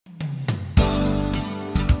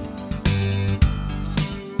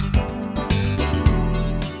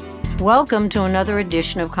Welcome to another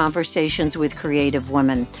edition of Conversations with Creative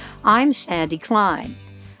Women. I'm Sandy Klein.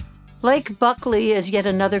 Blake Buckley is yet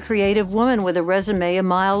another creative woman with a resume a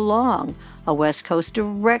mile long. A West Coast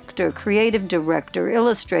director, creative director,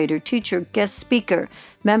 illustrator, teacher, guest speaker,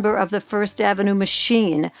 member of the First Avenue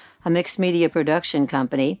Machine, a mixed media production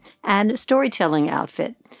company, and storytelling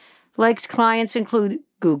outfit. Blake's clients include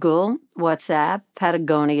Google, WhatsApp,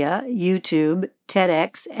 Patagonia, YouTube,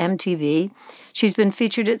 TEDx, MTV. She's been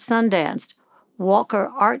featured at Sundance,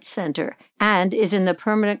 Walker Art Center, and is in the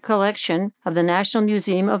permanent collection of the National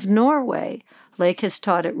Museum of Norway. Blake has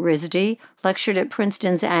taught at RISD, lectured at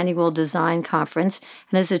Princeton's annual design conference,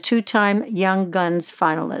 and is a two-time Young Guns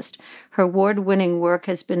finalist. Her award-winning work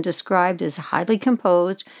has been described as highly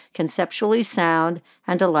composed, conceptually sound,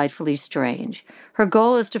 and delightfully strange. Her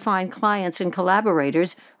goal is to find clients and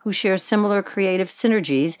collaborators who share similar creative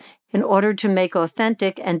synergies in order to make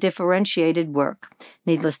authentic and differentiated work.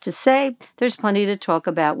 Needless to say, there's plenty to talk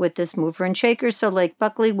about with this mover and shaker. So, Blake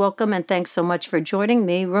Buckley, welcome, and thanks so much for joining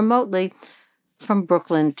me remotely from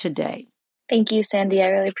Brooklyn today. Thank you, Sandy. I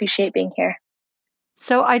really appreciate being here.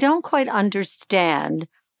 So I don't quite understand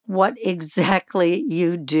what exactly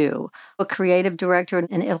you do. A creative director,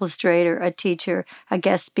 an illustrator, a teacher, a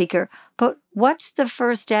guest speaker. But what's the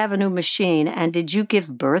First Avenue Machine, and did you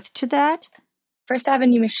give birth to that? First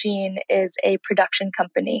Avenue Machine is a production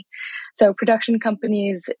company. So production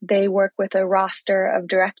companies, they work with a roster of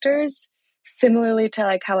directors, similarly to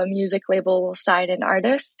like how a music label will sign an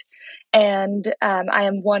artist. And I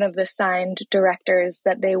am one of the signed directors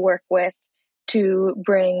that they work with to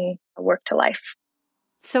bring work to life.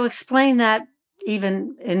 So explain that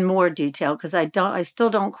even in more detail, because I still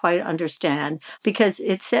don't quite understand, because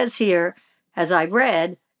it says here, as I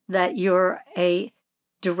read, that you're a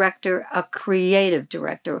director, a creative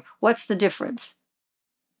director. What's the difference?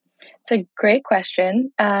 It's a great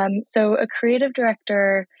question. So a creative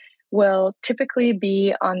director will typically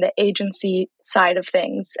be on the agency side of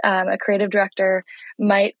things. A creative director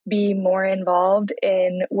might be more involved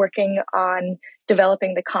in working on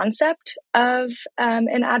developing the concept of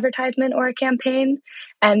an advertisement or a campaign.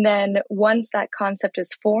 And then once that concept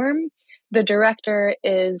is formed, the director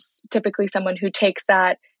is typically someone who takes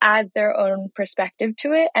that as their own perspective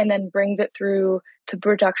to it and then brings it through to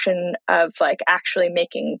production of like actually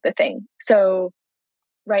making the thing. So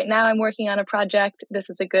right now I'm working on a project. This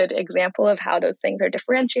is a good example of how those things are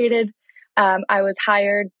differentiated. I was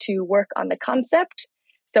hired to work on the concept.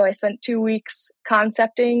 So I spent 2 weeks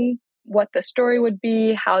concepting what the story would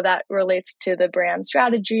be, how that relates to the brand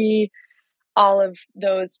strategy, all of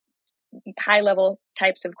those high level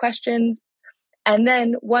types of questions. And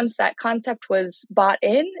then once that concept was bought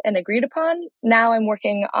in and agreed upon, now I'm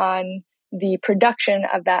working on the production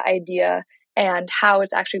of that idea and how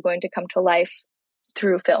it's actually going to come to life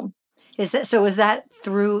through film. Is that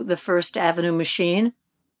through the First Avenue Machine?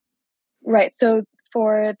 Right. So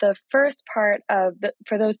for the first part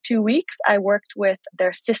for those 2 weeks, I worked with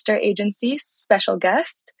their sister agency, Special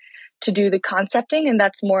Guest, to do the concepting. And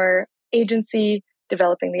that's more agency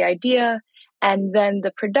developing the idea. And then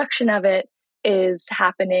the production of it is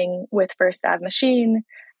happening with First Ave Machine.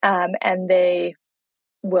 And they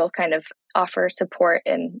will kind of offer support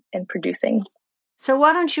in producing. So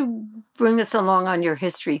why don't you bring us along on your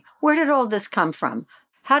history? Where did all this come from?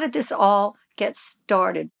 How did this all get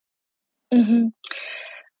started? Mm-hmm.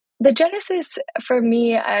 The genesis for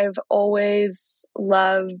me, I've always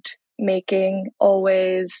loved making,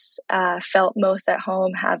 always felt most at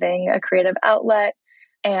home having a creative outlet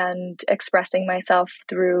and expressing myself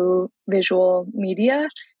through visual media.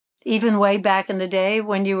 Even way back in the day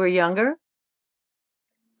when you were younger?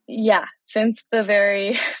 Yeah, since the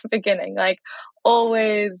very beginning, like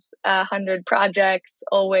always 100 projects,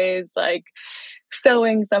 always like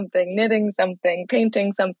sewing something, knitting something,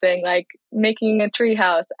 painting something, like making a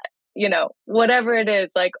treehouse, whatever it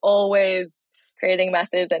is, like always creating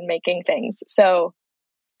messes and making things. So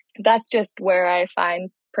that's just where I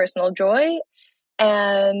find personal joy.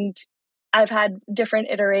 And I've had different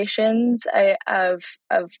iterations of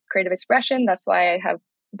creative expression. That's why I have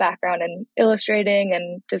background in illustrating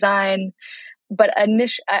and design. But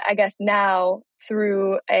I guess now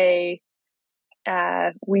through a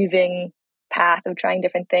weaving path of trying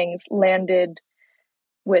different things, landed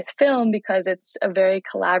with film because it's a very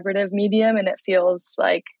collaborative medium and it feels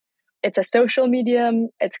like it's a social medium.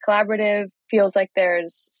 It's collaborative, feels like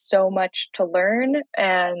there's so much to learn.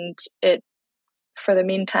 And it, for the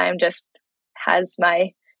meantime, just has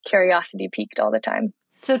my curiosity piqued all the time.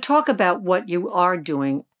 So talk about what you are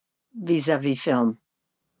doing vis-a-vis film.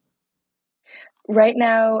 Right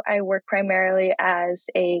now, I work primarily as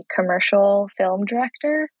a commercial film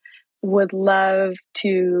director. would love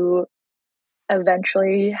to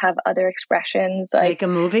eventually have other expressions, like make a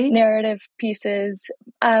movie, narrative pieces.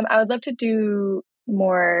 I would love to do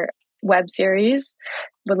more web series,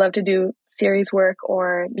 would love to do series work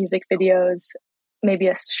or music videos, maybe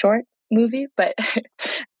a short movie, but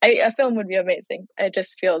a film would be amazing. It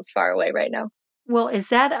just feels far away right now. Well, is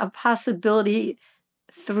that a possibility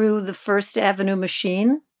through the First Avenue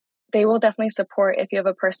machine? They will definitely support if you have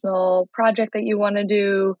a personal project that you want to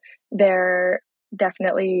do. They're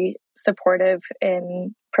definitely supportive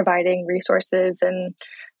in providing resources and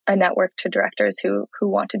a network to directors who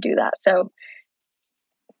want to do that. So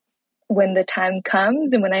when the time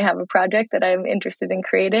comes and when I have a project that I'm interested in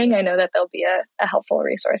creating, I know that there'll be a helpful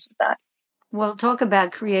resource with that. Well, talk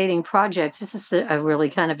about creating projects. This is a really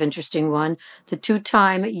kind of interesting one. The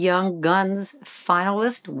 2-time Young Guns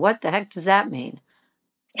finalist. What the heck does that mean?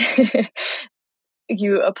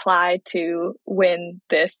 You apply to win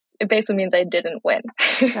this. It basically means I didn't win.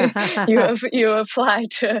 You apply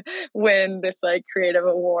to win this like creative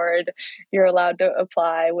award. You're allowed to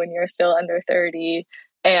apply when you're still under 30.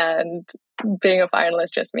 And being a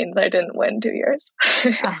finalist just means I didn't win 2 years.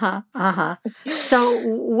 So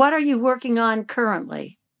what are you working on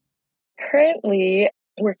currently? Currently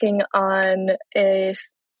working on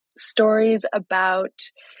stories about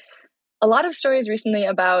a lot of stories recently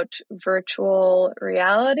about virtual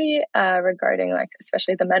reality, regarding like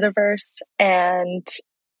especially the metaverse. And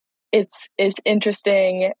it's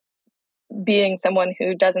interesting being someone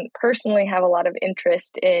who doesn't personally have a lot of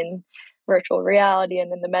interest in virtual reality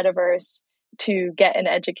and in the metaverse to get an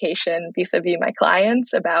education vis-a-vis my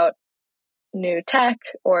clients about new tech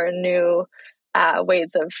or new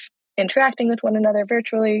ways of interacting with one another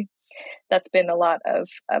virtually. That's been a lot of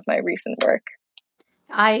my recent work.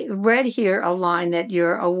 I read here a line that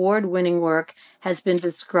your award-winning work has been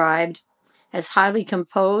described as highly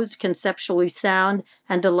composed, conceptually sound,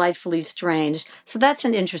 and delightfully strange. So that's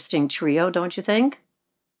an interesting trio, don't you think?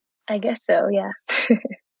 I guess so, yeah.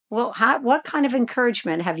 Well, what kind of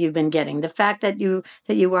encouragement have you been getting? The fact that you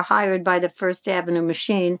were hired by the First Avenue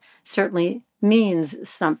machine certainly means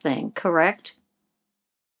something, correct?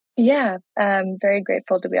 Yeah, I'm very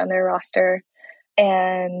grateful to be on their roster.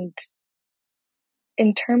 And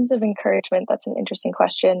in terms of encouragement, that's an interesting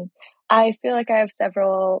question. I feel like I have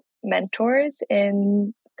several mentors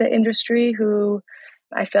in the industry who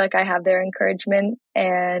I feel like I have their encouragement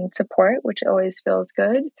and support, which always feels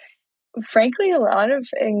good. Frankly, a lot of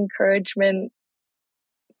encouragement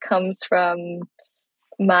comes from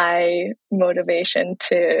my motivation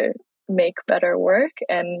to make better work.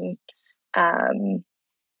 And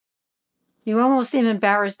you almost seem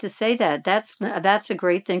embarrassed to say that. That's a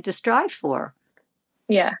great thing to strive for.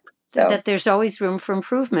 Yeah. So that there's always room for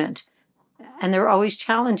improvement, and there are always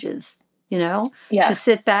challenges. Yeah. To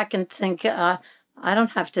sit back and think, I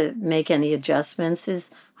don't have to make any adjustments,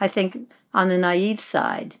 is, I think, on the naive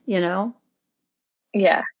side. Yeah,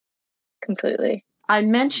 completely. I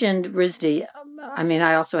mentioned RISD. I mean,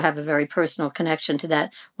 I also have a very personal connection to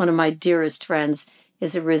that. One of my dearest friends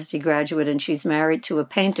is a RISD graduate, and she's married to a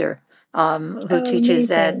painter who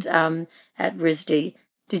teaches at RISD.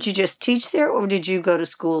 Did you just teach there, or did you go to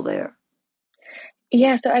school there?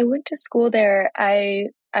 Yeah, so I went to school there. I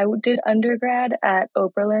did undergrad at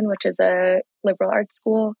Oberlin, which is a liberal arts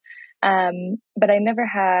school, but I never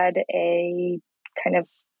had a kind of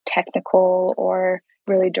technical or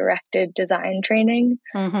really directed design training.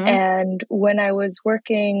 Mm-hmm. And when I was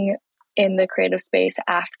working in the creative space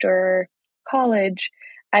after college,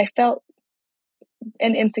 I felt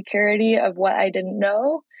an insecurity of what I didn't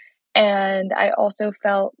know. And I also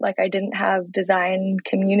felt like I didn't have design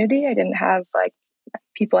community. I didn't have like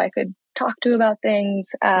people I could talk to about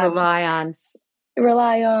things, rely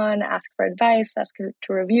on, ask for advice, ask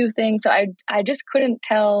to review things. So I just couldn't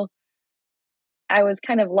tell. I was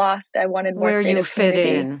kind of lost. I wanted more where you fit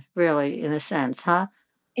community. in, really, in a sense, huh?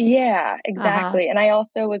 Yeah, exactly. And I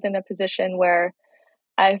also was in a position where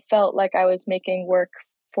I felt like I was making work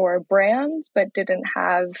for brands, but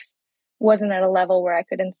wasn't at a level where I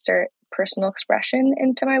could insert personal expression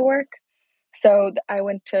into my work. So I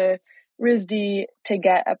went to RISD to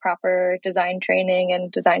get a proper design training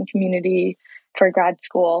and design community for grad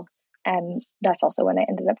school. And that's also when I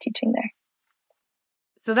ended up teaching there.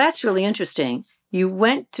 So that's really interesting. You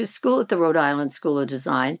went to school at the Rhode Island School of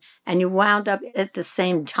Design, and you wound up at the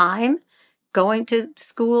same time going to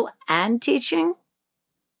school and teaching?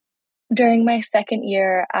 During my second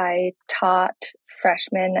year, I taught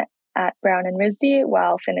freshmen at Brown and RISD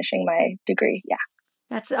while finishing my degree. Yeah.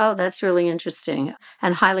 That's really interesting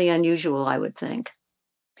and highly unusual, I would think.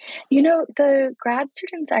 The grad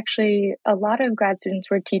students actually, a lot of grad students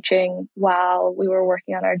were teaching while we were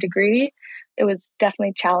working on our degree. It was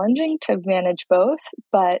definitely challenging to manage both,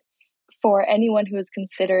 but for anyone who was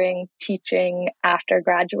considering teaching after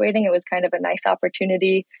graduating, it was kind of a nice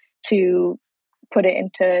opportunity to put it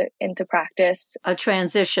into practice. A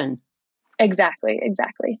transition. Exactly.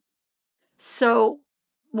 So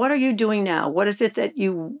what are you doing now? What is it that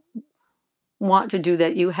you want to do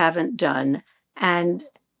that you haven't done? And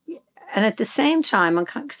at the same time, I'm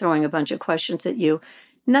kind of throwing a bunch of questions at you.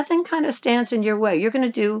 Nothing kind of stands in your way. You're going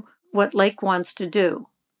to do what Lake wants to do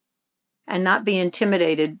and not be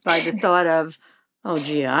intimidated by the thought of, oh,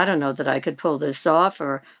 gee, I don't know that I could pull this off,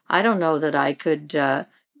 or I don't know that I could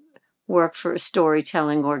work for a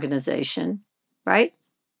storytelling organization, right?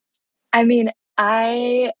 I mean,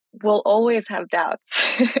 I will always have doubts,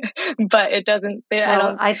 but it doesn't,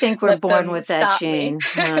 I think we're born with that gene.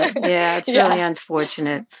 Yeah, it's really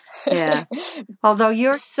unfortunate. Yeah. Although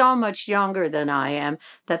you're so much younger than I am,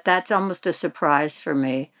 that's almost a surprise for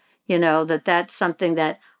me. That's something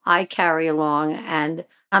that I carry along, and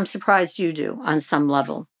I'm surprised you do on some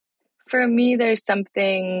level. For me, there's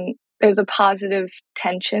a positive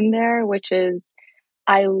tension there, which is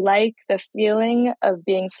I like the feeling of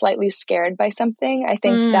being slightly scared by something. I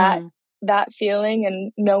think that feeling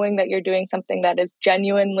and knowing that you're doing something that is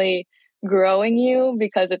genuinely growing you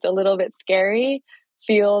because it's a little bit scary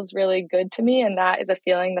feels really good to me. And that is a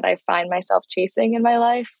feeling that I find myself chasing in my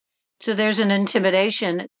life. So there's an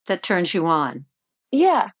intimidation that turns you on.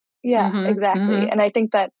 Yeah, exactly. And I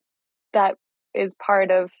think that is part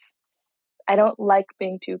of, I don't like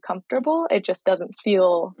being too comfortable. It just doesn't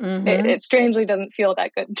feel, it strangely doesn't feel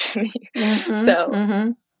that good to me.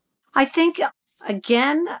 I think,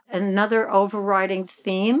 again, another overriding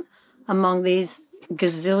theme among these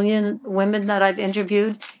gazillion women that I've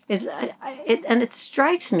interviewed is, and it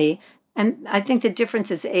strikes me, and I think the difference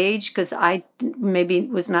is age, because I maybe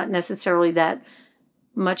was not necessarily that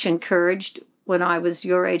much encouraged when I was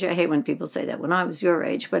your age. I hate when people say that, when I was your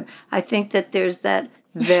age, but I think that there's that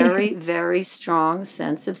very, very strong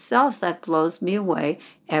sense of self that blows me away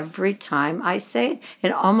every time I say it.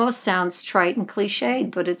 It almost sounds trite and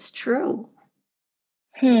cliched, but it's true.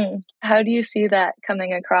 How do you see that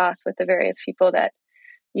coming across with the various people that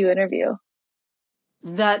you interview?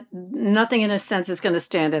 That nothing, in a sense, is going to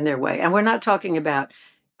stand in their way. And we're not talking about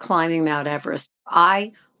climbing Mount Everest.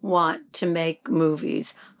 I want to make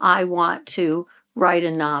movies. I want to write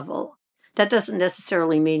a novel. That doesn't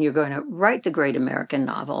necessarily mean you're going to write the great American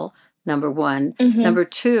novel, number one. Number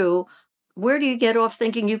two, where do you get off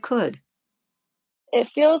thinking you could? It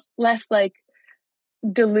feels less like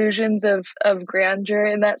delusions of grandeur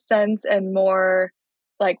in that sense, and more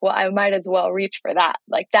like, well, I might as well reach for that.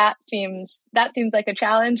 Like that seems like a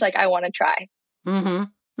challenge. Like I want to try.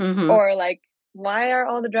 Or like, why are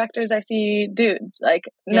all the directors I see dudes? Like,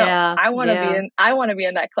 no, I want to be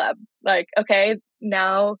in that club. Like, okay,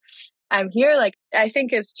 now I'm here. Like, I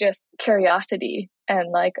think it's just curiosity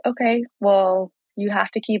and like, okay, well, you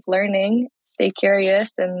have to keep learning, stay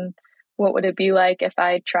curious. And what would it be like if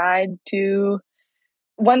I tried to,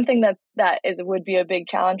 one thing that would be a big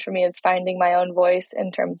challenge for me is finding my own voice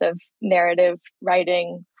in terms of narrative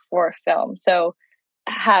writing for film. So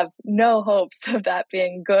I have no hopes of that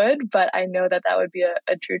being good, but I know that would be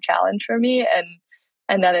a true challenge for me. And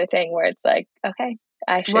another thing where it's like, okay,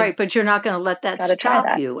 I should. Right, but you're not going to let that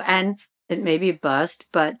stop you. And it may be a bust,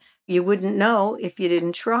 but you wouldn't know if you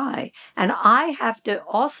didn't try. And I have to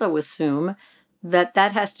also assume that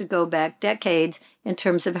has to go back decades in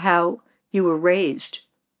terms of how you were raised.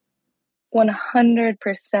 100%.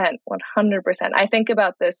 I think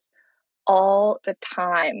about this all the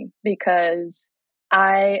time because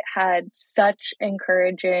I had such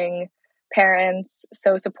encouraging parents,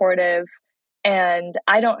 so supportive, and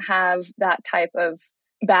I don't have that type of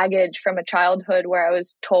baggage from a childhood where I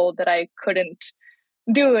was told that I couldn't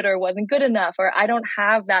do it or wasn't good enough, or I don't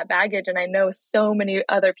have that baggage, and I know so many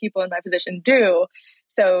other people in my position do.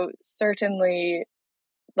 So certainly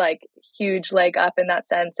like huge leg up in that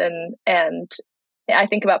sense, and I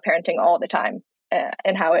think about parenting all the time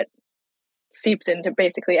and how it seeps into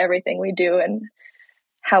basically everything we do and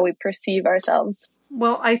how we perceive ourselves.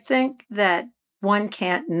 Well, I think that one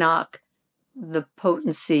can't knock the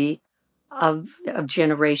potency of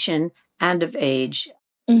generation and of age.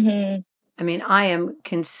 I mean, I am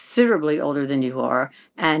considerably older than you are,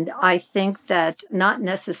 and I think that not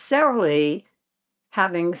necessarily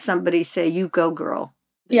having somebody say, you go, girl,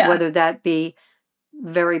 whether that be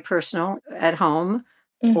very personal at home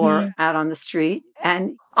or out on the street.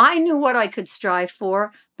 And I knew what I could strive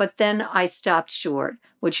for, but then I stopped short.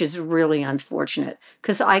 which is really unfortunate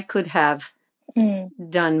because I could have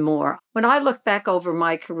done more. When I look back over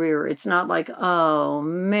my career, it's not like, oh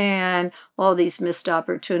man, all these missed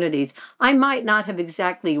opportunities. I might not have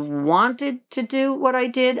exactly wanted to do what I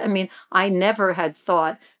did. I mean, I never had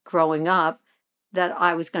thought growing up that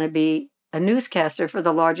I was going to be a newscaster for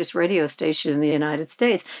the largest radio station in the United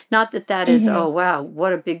States. Not that that is, oh, wow,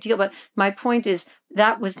 what a big deal. But my point is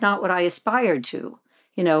that was not what I aspired to.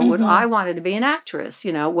 What I wanted to be an actress,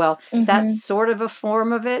 well, that's sort of a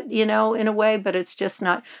form of it, in a way, but it's just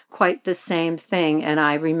not quite the same thing. And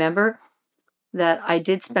I remember that I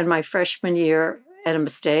did spend my freshman year at a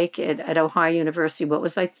mistake at Ohio University. What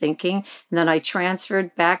was I thinking? And then I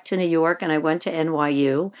transferred back to New York and I went to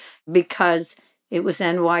NYU because it was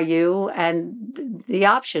NYU and the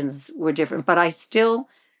options were different. But it still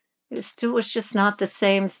was just not the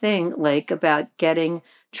same thing, like about getting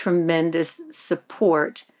tremendous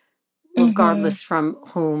support, regardless from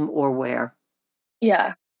whom or where.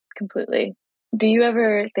 Yeah, completely. Do you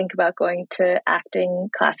ever think about going to acting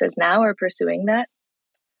classes now or pursuing that?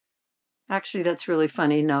 Actually, that's really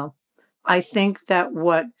funny. No, I think that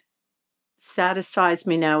what satisfies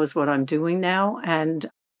me now is what I'm doing now. And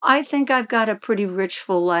I think I've got a pretty rich,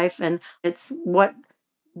 full life. And it's what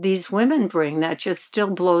these women bring that just still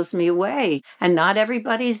blows me away. And not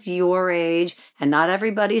everybody's your age and not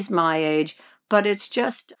everybody's my age, but it's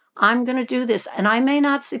just, I'm going to do this. And I may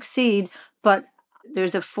not succeed, but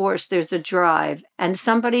there's a force, there's a drive. And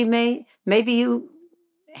maybe you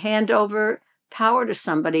hand over power to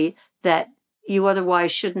somebody that you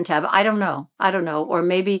otherwise shouldn't have. I don't know. Or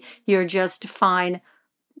maybe you're just fine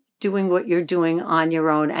doing what you're doing on your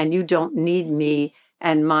own and you don't need me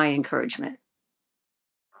and my encouragement.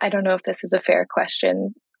 I don't know if this is a fair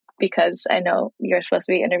question because I know you're supposed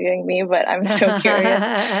to be interviewing me, but I'm so curious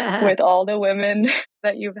with all the women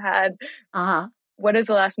that you've had. What is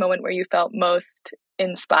the last moment where you felt most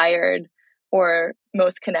inspired or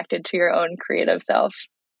most connected to your own creative self?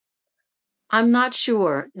 I'm not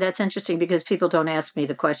sure. That's interesting because people don't ask me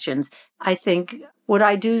the questions. I think, would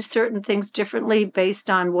I do certain things differently based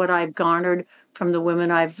on what I've garnered from the women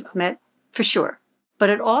I've met? For sure. But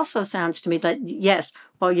it also sounds to me that, yes,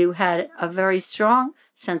 while you had a very strong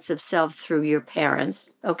sense of self through your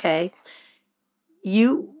parents, okay,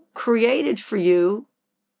 you created for you.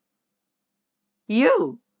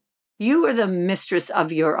 You are the mistress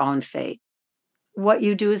of your own fate. What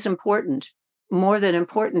you do is important. More than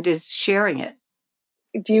important is sharing it.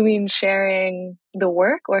 Do you mean sharing the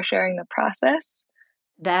work or sharing the process?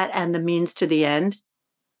 That and the means to the end.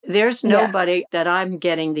 There's nobody that I'm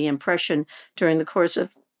getting the impression during the course of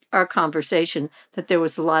our conversation that there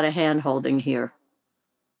was a lot of hand-holding here.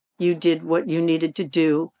 You did what you needed to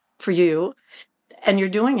do for you, and you're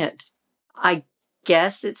doing it. I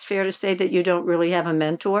guess it's fair to say that you don't really have a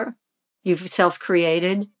mentor. You've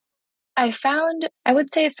self-created. I found, I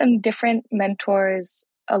would say, some different mentors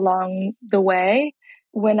along the way.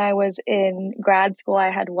 When I was in grad school, I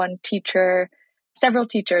had several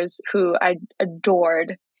teachers who I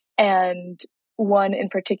adored, and one in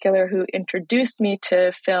particular who introduced me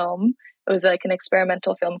to film. It was like an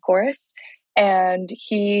experimental film course, and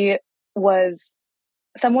he was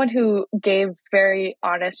someone who gave very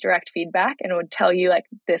honest, direct feedback and would tell you, like,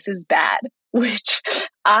 this is bad, which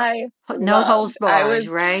I no holds barred,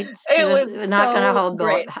 right? It was not going to hold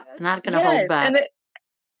great. Not going to hold back.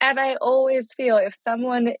 And I always feel if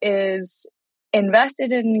someone is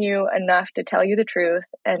invested in you enough to tell you the truth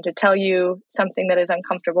and to tell you something that is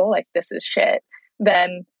uncomfortable, like this is shit,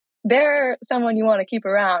 then they're someone you want to keep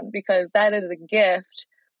around, because that is a gift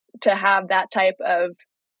to have that type of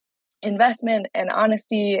investment and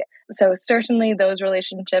honesty. So certainly those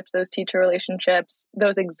relationships, those teacher relationships,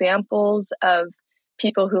 those examples of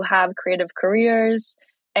people who have creative careers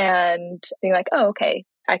and being like, oh, okay,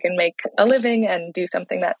 I can make a living and do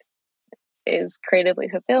something that is creatively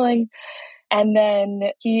fulfilling. And then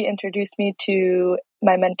he introduced me to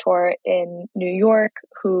my mentor in New York,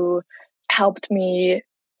 who helped me.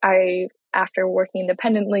 After working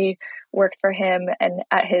independently, worked for him and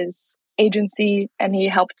at his agency, and he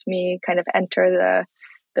helped me kind of enter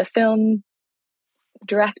the film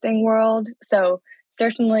directing world. So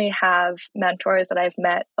certainly have mentors that I've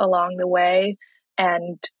met along the way.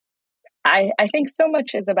 And I think so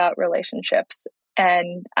much is about relationships,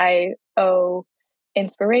 and I owe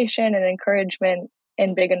inspiration and encouragement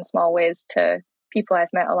in big and small ways to people I've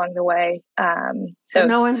met along the way. So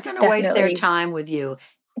no one's going to waste their time with you.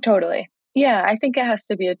 Totally. Yeah, I think it has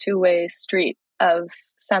to be a two-way street of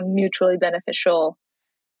some mutually beneficial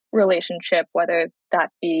relationship, whether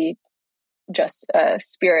that be just a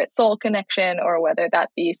spirit soul connection, or whether that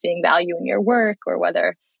be seeing value in your work, or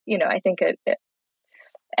whether, I think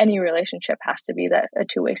any relationship has to be a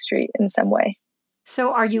two-way street in some way.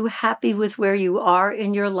 So are you happy with where you are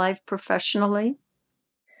in your life professionally?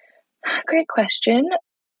 Great question.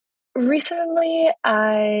 Recently,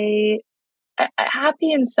 I'm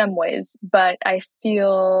happy in some ways, but I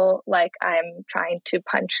feel like I'm trying to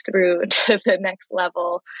punch through to the next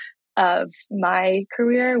level of my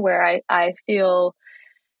career, where I feel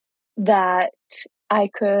that I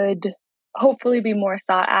could hopefully be more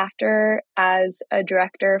sought after as a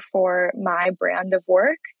director for my brand of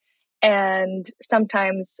work. And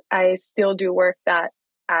sometimes I still do work that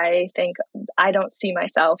I think I don't see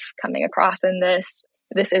myself coming across in this.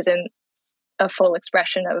 This isn't a full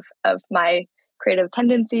expression of my creative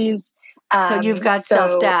tendencies. So you've got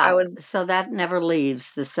self-doubt. So So that never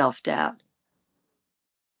leaves, the self-doubt.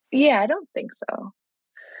 Yeah, I don't think so.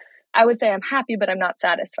 I would say I'm happy, but I'm not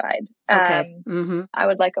satisfied. Okay. I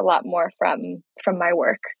would like a lot more from my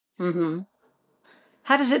work.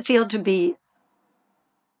 How does it feel to be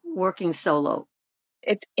working solo?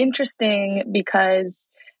 It's interesting because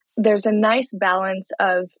there's a nice balance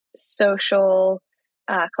of social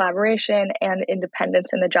collaboration and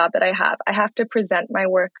independence in the job that I have. I have to present my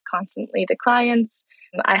work constantly to clients.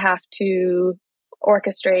 I have to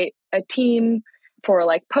orchestrate a team for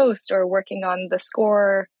like post or working on the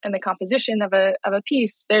score and the composition of a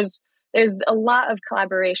piece. There's a lot of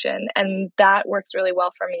collaboration, and that works really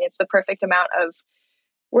well for me. It's the perfect amount of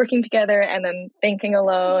working together and then thinking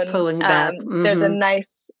alone. Pulling back. There's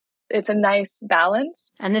it's a nice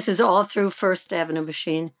balance. And this is all through First Avenue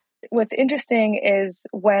Machine. What's interesting is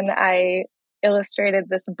when I illustrated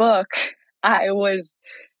this book, I was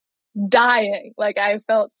dying. Like, I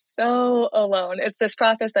felt so alone. It's this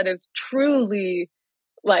process that is truly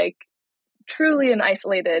an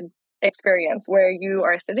isolated experience where you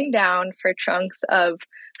are sitting down for chunks of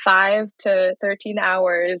 5 to 13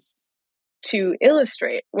 hours to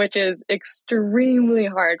illustrate, which is extremely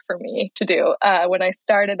hard for me to do. When I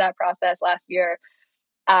started that process last year,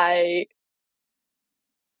 I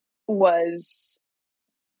was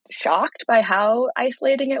shocked by how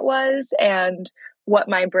isolating it was and what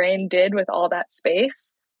my brain did with all that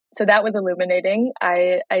space. So that was illuminating.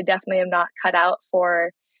 I definitely am not cut out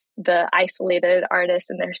for the isolated artists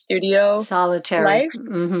in their studio solitary life.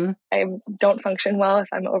 I don't function well if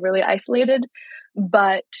I'm overly isolated,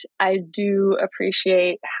 but I do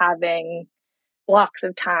appreciate having blocks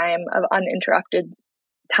of time, of uninterrupted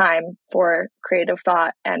time for creative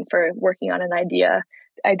thought and for working on an idea.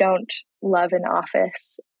 I don't love an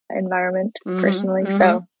office environment personally.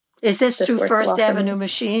 So is this through First Avenue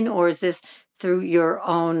Machine, or is this through your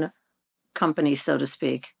own company, so to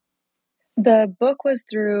speak? The book was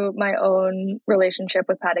through my own relationship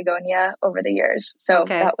with Patagonia over the years. So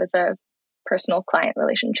that was a personal client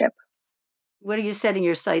relationship. What are you setting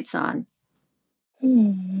your sights on?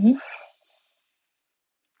 Any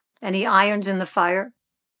irons in the fire?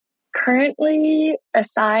 Currently,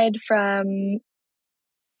 aside from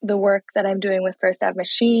the work that I'm doing with First Ave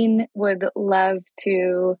Machine, would love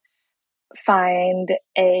to find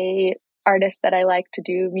a artist that I like to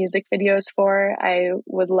do music videos for. I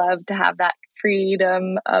would love to have that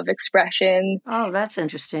freedom of expression. Oh, that's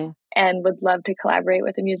interesting. And would love to collaborate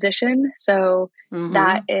with a musician. So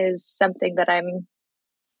that is something that I'm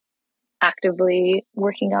actively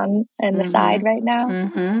working on the side right now.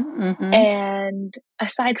 And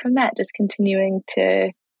aside from that, just continuing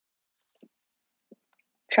to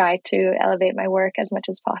try to elevate my work as much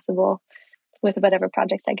as possible with whatever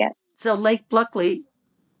projects I get. So Lake Bluckley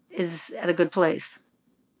is at a good place.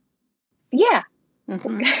 Yeah.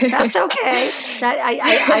 That's okay.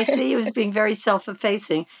 I see you as being very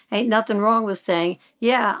self-effacing. Ain't nothing wrong with saying,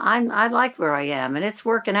 yeah, I like where I am and it's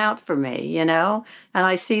working out for me, And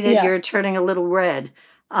I see that you're turning a little red.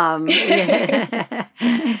 You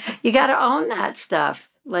got to own that stuff,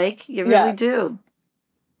 Lake. You really do.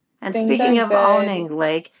 And speaking of owning,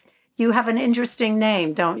 Lake, you have an interesting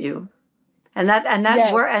name, don't you? And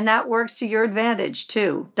that works to your advantage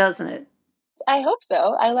too, doesn't it? I hope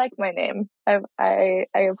so. I like my name. I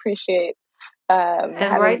appreciate and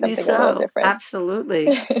having rightly something a little different.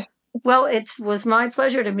 Absolutely. Well, it was my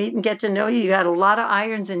pleasure to meet and get to know you. You had a lot of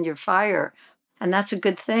irons in your fire, and that's a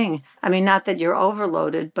good thing. I mean, not that you're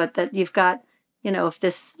overloaded, but that you've got, if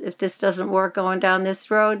this doesn't work going down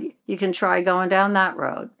this road, you can try going down that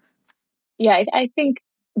road. Yeah, I think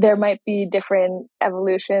there might be different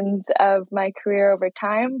evolutions of my career over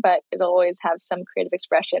time, but it'll always have some creative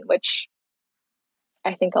expression, which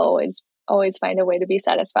I think I'll always find a way to be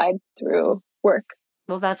satisfied through work.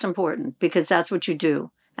 Well, that's important because that's what you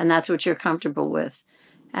do. and that's what you're comfortable with.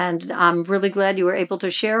 And I'm really glad you were able to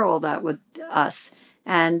share all that with us.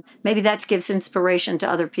 And maybe that gives inspiration to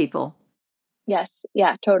other people. Yes.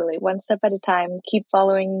 Yeah, totally. One step at a time. Keep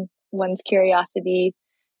following one's curiosity.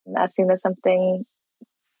 As soon as something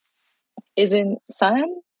isn't fun,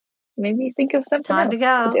 maybe think of something else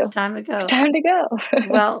to do. Time to go. Time to go.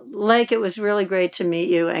 Well, Lake, it was really great to meet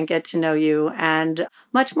you and get to know you, and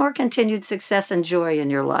much more continued success and joy in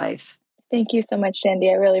your life. Thank you so much, Sandy.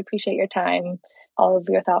 I really appreciate your time, all of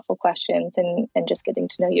your thoughtful questions, and just getting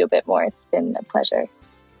to know you a bit more. It's been a pleasure.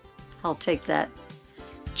 I'll take that.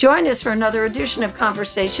 Join us for another edition of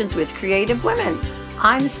Conversations with Creative Women.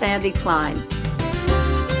 I'm Sandy Klein.